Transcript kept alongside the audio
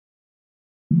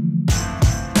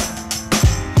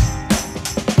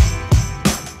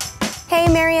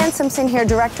Maryann Simson here,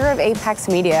 Director of Apex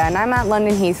Media, and I'm at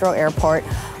London Heathrow Airport,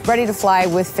 ready to fly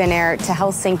with FINNAIR to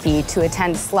Helsinki to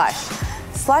attend Slush.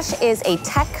 Slush is a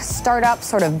tech startup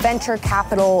sort of venture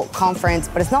capital conference,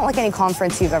 but it's not like any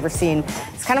conference you've ever seen.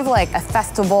 It's kind of like a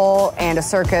festival and a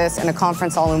circus and a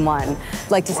conference all in one.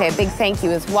 I'd like to say a big thank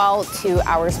you as well to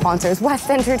our sponsors, West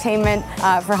Entertainment,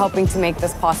 for helping to make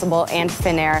this possible, and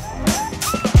FINNAIR.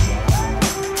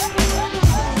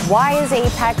 Why is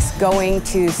Apex going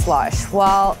to Slush?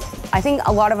 Well, I think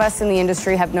a lot of us in the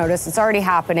industry have noticed it's already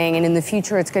happening, and in the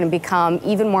future it's going to become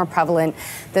even more prevalent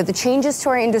that the changes to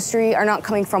our industry are not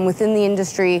coming from within the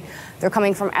industry, they're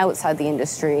coming from outside the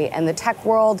industry. And the tech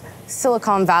world,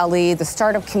 Silicon Valley, the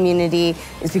startup community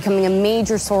is becoming a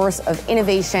major source of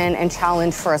innovation and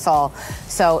challenge for us all.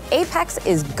 So Apex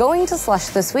is going to Slush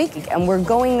this week, and we're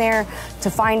going there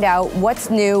to find out what's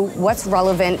new, what's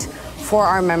relevant for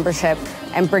our membership,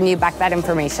 and bring you back that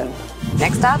information.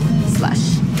 Next up, Slush.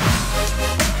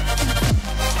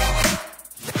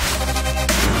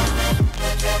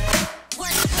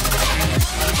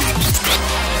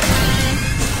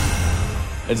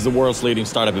 It's the world's leading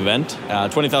startup event.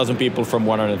 20,000 people from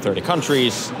 130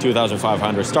 countries,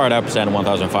 2,500 startups, and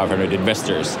 1,500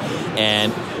 investors.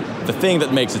 And the thing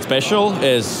that makes it special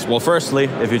is, well, firstly,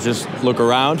 if you just look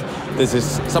around, this is,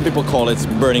 some people call it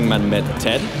Burning Man met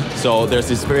TED. So there's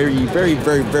this very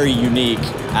unique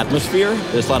atmosphere.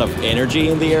 There's a lot of energy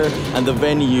in the air, and the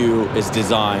venue is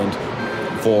designed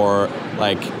for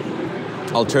like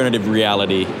alternative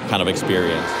reality kind of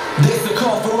experience.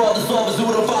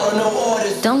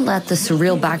 Don't let the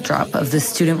surreal backdrop of this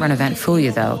student-run event fool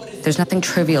you, though. There's nothing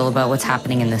trivial about what's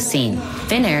happening in this scene.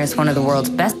 FINNAIR is one of the world's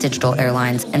best digital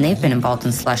airlines, and they've been involved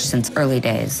in Slush since early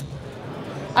days.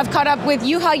 I've caught up with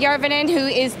Juha Järvinen, who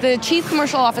is the Chief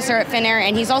Commercial Officer at FINNAIR,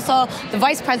 and he's also the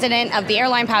Vice President of the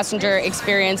Airline Passenger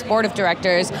Experience Board of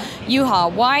Directors.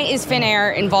 Juha, why is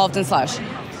FINNAIR involved in Slush?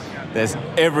 There's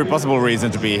every possible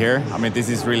reason to be here. I mean, this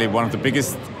is really one of the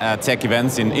biggest tech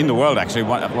events in the world, actually,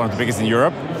 one of the biggest in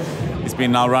Europe. It's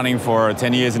been now running for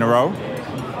 10 years in a row,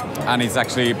 and it's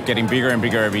actually getting bigger and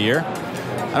bigger every year.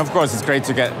 And of course, it's great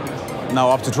to get now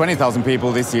up to 20,000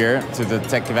 people this year to the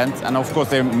tech event, and of course,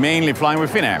 they're mainly flying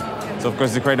with FINNAIR. So of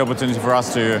course, it's a great opportunity for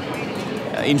us to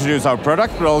introduce our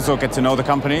product, but also get to know the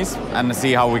companies and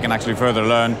see how we can actually further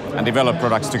learn and develop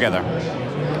products together.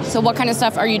 So what kind of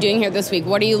stuff are you doing here this week?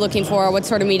 What are you looking for? What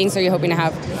sort of meetings are you hoping to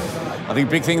have? I think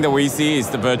the big thing that we see is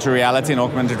the virtual reality and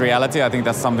augmented reality. I think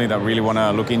that's something that we really want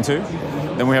to look into.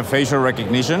 Then we have facial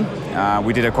recognition.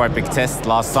 We did a quite big test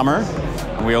last summer.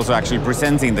 And we're also actually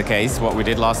presenting the case, what we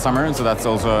did last summer, and so that's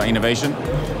also innovation.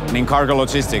 And in cargo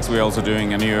logistics, we're also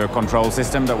doing a new control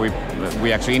system that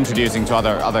we're actually introducing to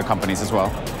other companies as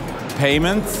well.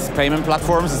 Payment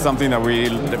platforms is something that we're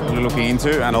looking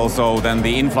into, and also then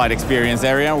the in-flight experience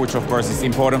area, which of course is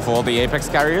important for all the Apex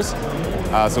carriers.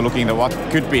 So looking at what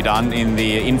could be done in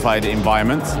the in-flight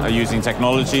environment using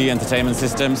technology, entertainment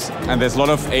systems. And there's a lot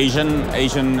of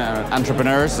Asian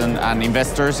entrepreneurs and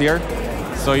investors here.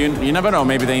 So you never know,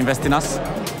 maybe they invest in us.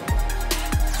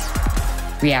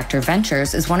 Reaktor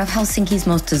Ventures is one of Helsinki's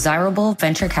most desirable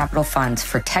venture capital funds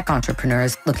for tech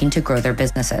entrepreneurs looking to grow their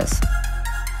businesses.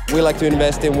 We like to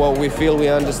invest in what we feel we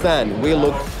understand. We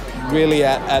look really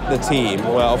at the team.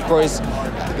 Well, of course,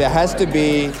 there has to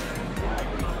be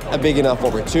a big enough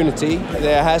opportunity.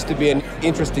 There has to be an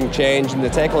interesting change in the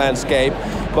tech landscape.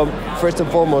 But first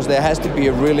and foremost, there has to be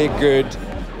a really good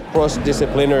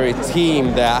cross-disciplinary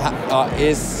team that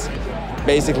is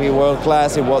basically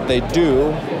world-class in what they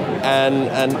do,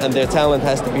 and their talent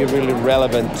has to be really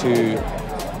relevant to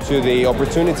the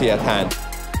opportunity at hand.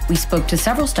 We spoke to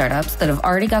several startups that have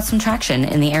already got some traction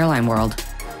in the airline world.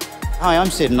 Hi, I'm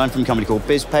Sid, and I'm from a company called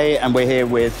BizPay, and we're here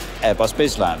with Airbus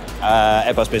BizLab.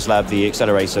 Airbus BizLab, the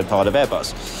accelerator part of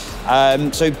Airbus.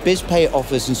 So BizPay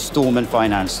offers installment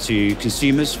finance to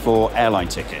consumers for airline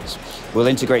tickets. We'll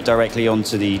integrate directly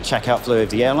onto the checkout flow of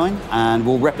the airline, and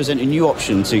we'll represent a new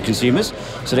option to consumers,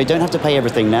 so they don't have to pay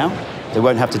everything now. They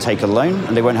won't have to take a loan,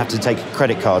 and they won't have to take a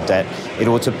credit card debt in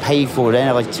order to pay for an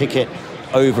airline ticket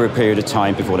over a period of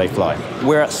time before they fly.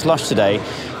 We're at Slush today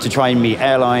to try and meet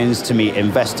airlines, to meet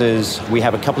investors. We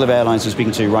have a couple of airlines we're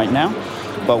speaking to right now,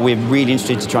 but we're really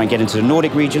interested to try and get into the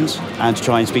Nordic regions and to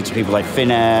try and speak to people like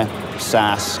FINNAIR,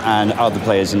 SAS, and other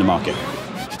players in the market.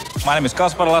 My name is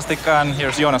Kaspar Lastikka, and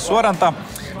here's Joonas Suoranta,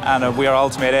 and we are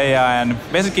Ultimate AI, and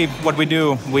basically what we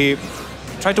do, we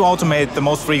try to automate the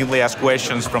most frequently asked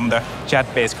questions from the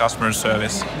chat-based customer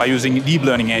service by using deep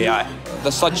learning AI.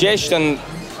 The suggestion,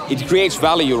 it creates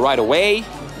value right away,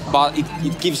 but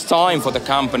it gives time for the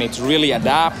company to really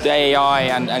adapt the AI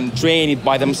and train it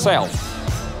by themselves.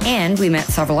 And we met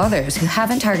several others who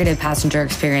haven't targeted passenger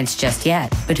experience just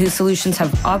yet, but whose solutions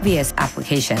have obvious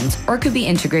applications or could be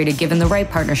integrated given the right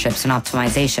partnerships and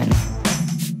optimization.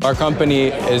 Our company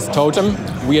is Totem.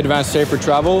 We advance safer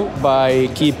travel by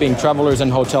keeping travelers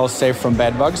and hotels safe from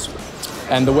bed bugs.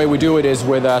 And the way we do it is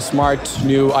with a smart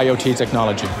new IoT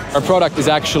technology. Our product is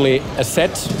actually a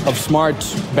set of smart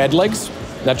bed legs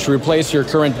that you replace your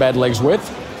current bed legs with,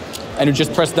 and you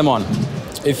just press them on.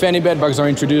 If any bed bugs are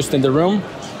introduced in the room,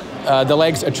 the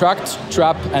legs attract,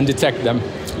 trap, and detect them,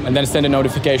 and then send a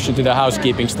notification to the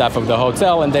housekeeping staff of the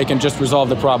hotel, and they can just resolve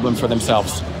the problem for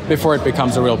themselves before it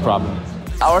becomes a real problem.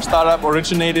 Our startup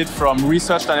originated from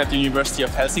research done at the University of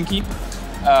Helsinki.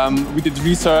 We did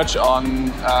research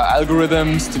on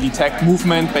algorithms to detect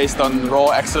movement based on raw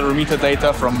accelerometer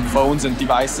data from phones and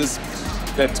devices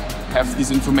that have this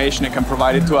information and can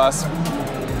provide it to us.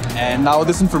 And now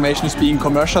this information is being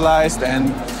commercialized,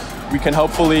 and we can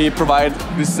hopefully provide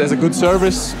this as a good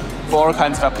service for all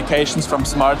kinds of applications, from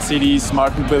smart cities,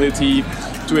 smart mobility,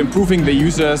 to improving the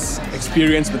user's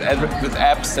experience with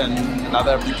apps and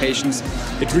other applications.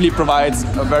 It really provides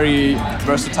a very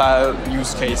versatile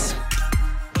use case.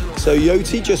 So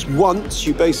Yoti, just once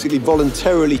you basically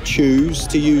voluntarily choose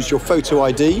to use your photo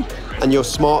ID and your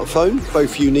smartphone,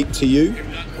 both unique to you,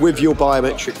 with your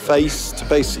biometric face to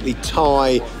basically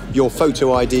tie your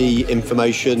photo ID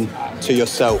information to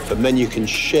yourself, and then you can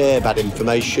share that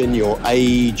information, your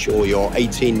age or your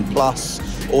 18 plus,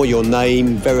 or your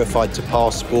name verified to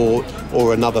passport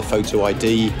or another photo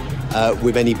ID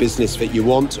with any business that you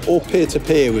want, or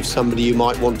peer-to-peer with somebody you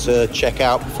might want to check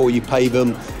out before you pay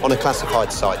them on a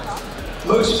classified site.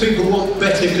 Most people want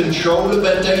better control of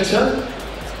their data,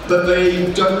 but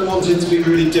they don't want it to be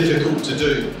really difficult to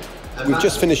do. We've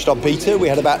just finished our beta. We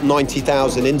had about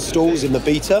 90,000 installs in the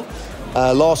beta.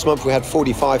 Last month we had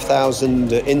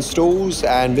 45,000 installs,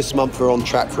 and this month we're on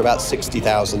track for about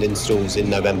 60,000 installs in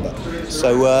November.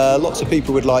 So lots of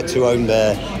people would like to own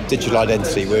their digital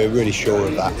identity. We're really sure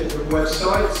of that.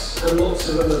 Websites, and lots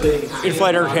of them are being...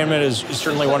 In-flight entertainment is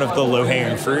certainly one of the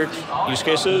low-hanging fruit use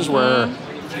cases where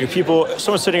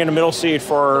someone sitting in a middle seat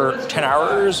for 10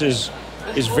 hours is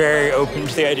very open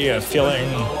to the idea of feeling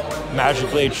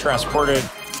magically transported.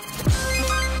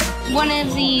 One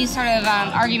of the sort of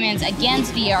arguments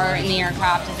against VR in the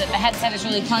aircraft is that the headset is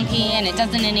really clunky and it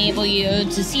doesn't enable you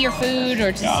to see your food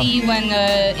or to see when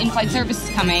the in-flight service is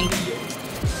coming.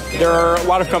 There are a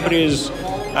lot of companies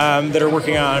that are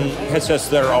working on headsets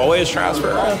that are always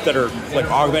transparent, that are like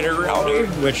augmented reality,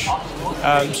 which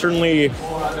certainly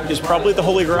is probably the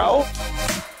holy grail.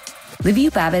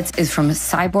 Liviu Babitz is from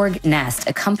Cyborg Nest,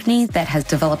 a company that has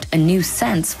developed a new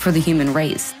sense for the human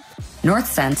race.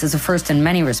 NorthSense is a first in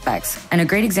many respects, and a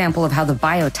great example of how the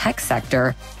biotech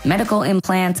sector, medical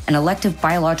implants, and elective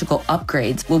biological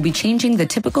upgrades will be changing the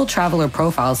typical traveler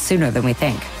profiles sooner than we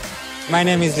think. My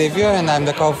name is Liviu, and I'm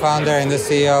the co-founder and the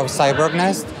CEO of Cyborg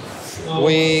Nest.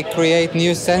 We create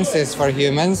new senses for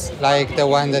humans, like the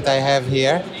one that I have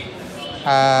here.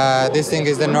 This thing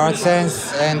is the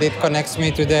NorthSense, and it connects me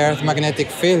to the Earth magnetic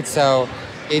field, so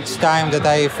each time that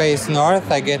I face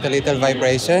north, I get a little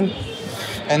vibration.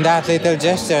 And that little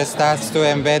gesture starts to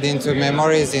embed into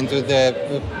memories, into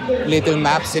the little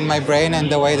maps in my brain and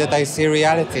the way that I see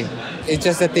reality. It's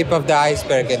just the tip of the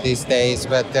iceberg at these days,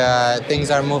 but things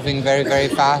are moving very, very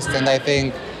fast, and I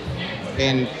think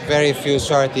in very few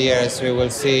short years we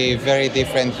will see very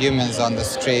different humans on the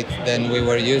street than we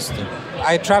were used to.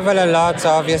 I travel a lot, so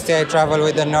obviously I travel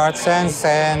with the NorthSense,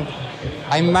 and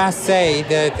I must say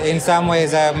that in some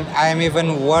ways I'm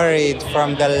even worried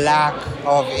from the lack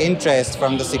of interest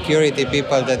from the security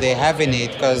people that they have in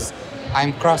it, because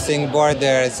I'm crossing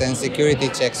borders and security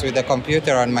checks with a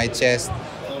computer on my chest.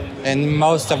 In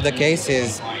most of the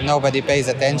cases, nobody pays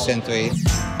attention to it.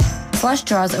 Slush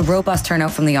draws a robust turnout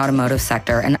from the automotive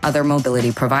sector and other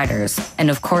mobility providers.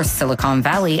 And of course, Silicon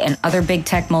Valley and other big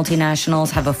tech multinationals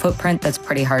have a footprint that's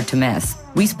pretty hard to miss.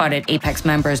 We spotted Apex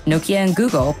members Nokia and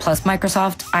Google, plus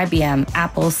Microsoft, IBM,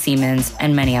 Apple, Siemens,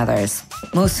 and many others.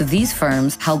 Most of these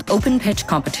firms held open pitch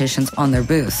competitions on their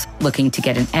booths, looking to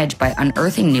get an edge by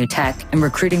unearthing new tech and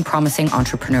recruiting promising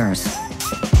entrepreneurs.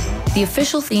 The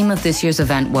official theme of this year's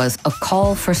event was a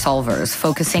call for solvers,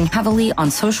 focusing heavily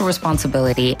on social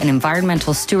responsibility and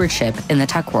environmental stewardship in the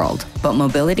tech world. But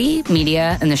mobility,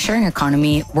 media, and the sharing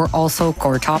economy were also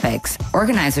core topics.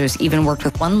 Organizers even worked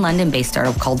with one London-based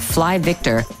startup called Fly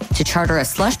Victor to charter a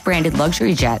Slush-branded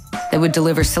luxury jet that would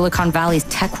deliver Silicon Valley's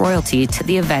tech royalty to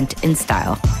the event in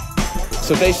style.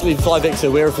 So basically, Fly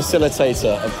Victor, we're a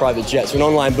facilitator of private jets. We're an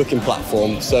online booking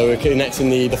platform, so we're connecting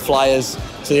the flyers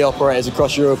to the operators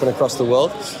across Europe and across the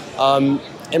world.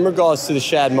 In regards to the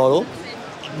shared model,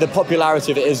 the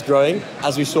popularity of it is growing,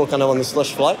 as we saw kind of on the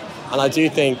Slush flight. And I do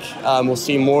think we'll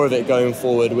see more of it going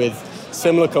forward with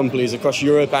similar companies across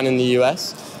Europe and in the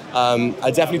US.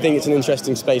 I definitely think it's an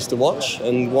interesting space to watch,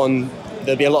 and one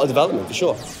there'll be a lot of development for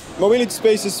sure. Mobility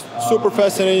space is super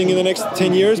fascinating in the next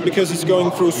 10 years because it's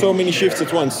going through so many shifts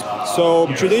at once. So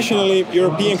traditionally,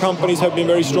 European companies have been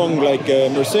very strong, like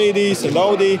Mercedes and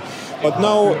Audi, but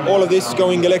now all of this is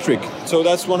going electric. So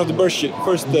that's one of the first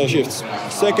shifts.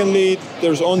 Secondly,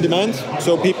 there's on-demand,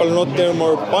 so people are not there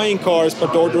more buying cars,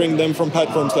 but ordering them from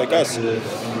platforms like us.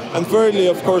 And thirdly,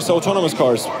 of course, autonomous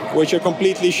cars, which are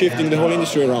completely shifting the whole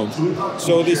industry around.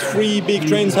 So these three big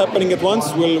trends happening at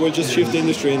once will just shift the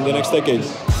industry in the next decade.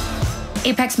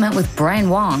 Apex met with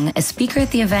Brian Wong, a speaker at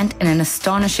the event and an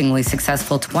astonishingly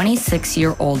successful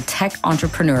 26-year-old tech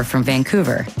entrepreneur from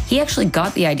Vancouver. He actually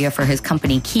got the idea for his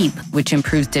company Keep, which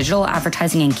improves digital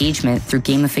advertising engagement through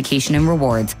gamification and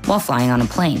rewards while flying on a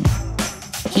plane.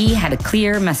 He had a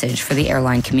clear message for the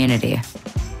airline community.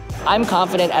 I'm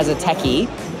confident as a techie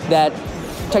that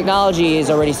technology is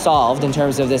already solved in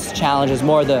terms of this challenge. It's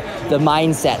more the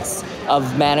mindsets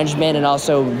of management and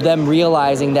also them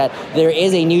realizing that there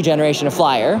is a new generation of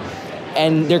flyer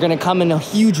and they're going to come in a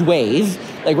huge wave.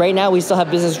 Like right now we still have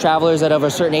business travelers that have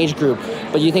a certain age group,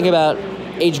 but you think about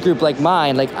age group like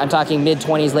mine, like I'm talking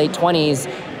mid-20s, late 20s,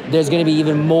 there's going to be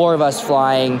even more of us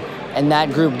flying, and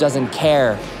that group doesn't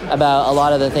care about a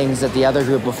lot of the things that the other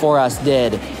group before us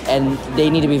did, and they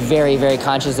need to be very, very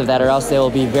conscious of that or else they will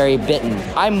be very bitten.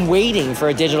 I'm waiting for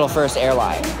a digital-first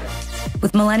airline.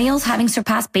 With millennials having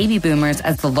surpassed baby boomers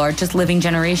as the largest living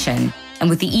generation, and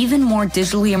with the even more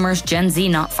digitally immersed Gen Z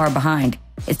not far behind,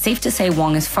 it's safe to say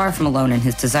Wong is far from alone in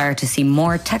his desire to see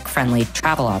more tech-friendly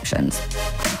travel options.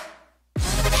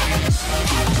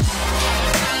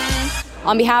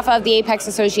 On behalf of the Apex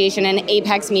Association and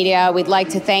Apex Media, we'd like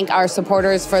to thank our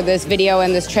supporters for this video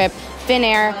and this trip,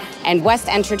 FINNAIR and West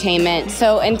Entertainment.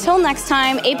 So until next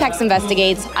time, Apex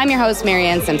Investigates, I'm your host,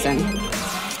 Maryann Simson.